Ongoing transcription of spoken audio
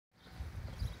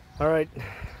All right,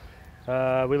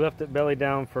 we left it belly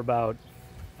down for about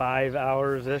 5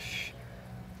 hours-ish.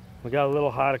 We got a little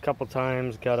hot a couple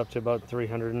times, got up to about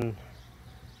 310,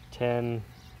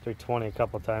 320 a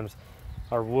couple times.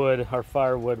 Our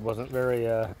firewood wasn't very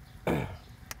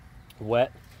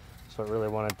wet, so it really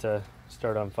wanted to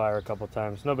start on fire a couple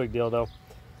times. No big deal though.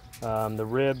 The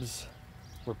ribs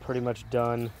were pretty much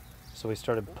done, so we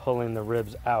started pulling the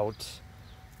ribs out.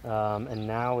 And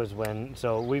now is when,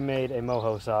 so we made a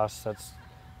mojo sauce. That's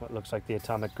what looks like the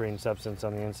atomic green substance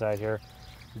on the inside here.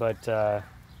 But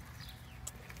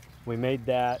we made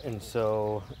that, and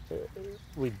so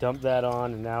we dumped that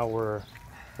on, and now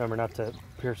remember not to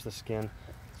pierce the skin.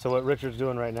 So what Richard's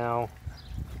doing right now,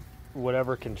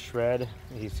 whatever can shred,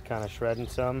 he's kind of shredding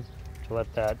some to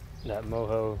let that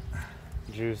mojo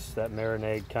juice, that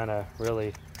marinade kind of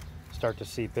really start to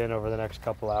seep in over the next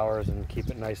couple hours and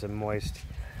keep it nice and moist.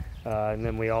 And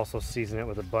then we also season it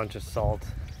with a bunch of salt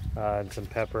and some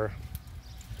pepper.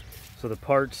 So the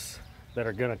parts that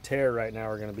are going to tear right now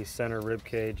are going to be center rib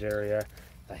cage area.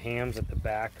 The hams at the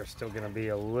back are still going to be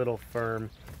a little firm,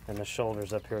 and the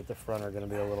shoulders up here at the front are going to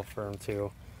be a little firm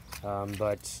too.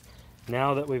 But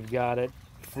now that we've got it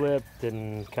flipped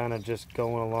and kind of just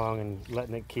going along and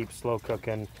letting it keep slow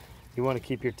cooking, you want to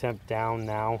keep your temp down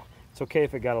now. It's okay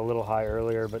if it got a little high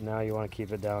earlier, but now you want to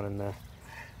keep it down in the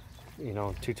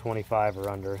 225 or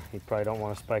under. You probably don't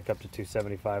want to spike up to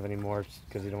 275 anymore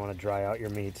because you don't want to dry out your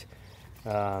meat.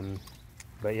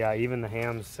 But yeah, even the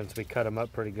hams, since we cut them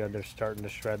up pretty good, they're starting to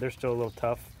shred. They're still a little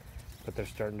tough, but they're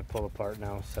starting to pull apart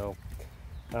now. So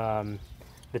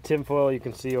the tin foil, you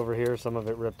can see over here, some of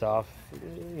it ripped off.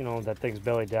 That thing's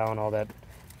belly down, all that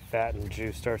fat and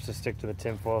juice starts to stick to the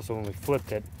tin foil. So when we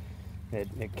flipped it,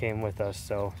 it came with us.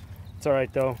 So it's all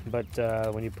right though. But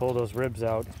when you pull those ribs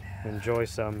out, enjoy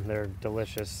some. They're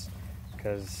delicious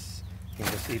because you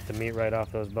can just eat the meat right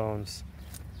off those bones.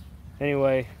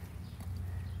 Anyway,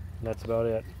 that's about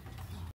it.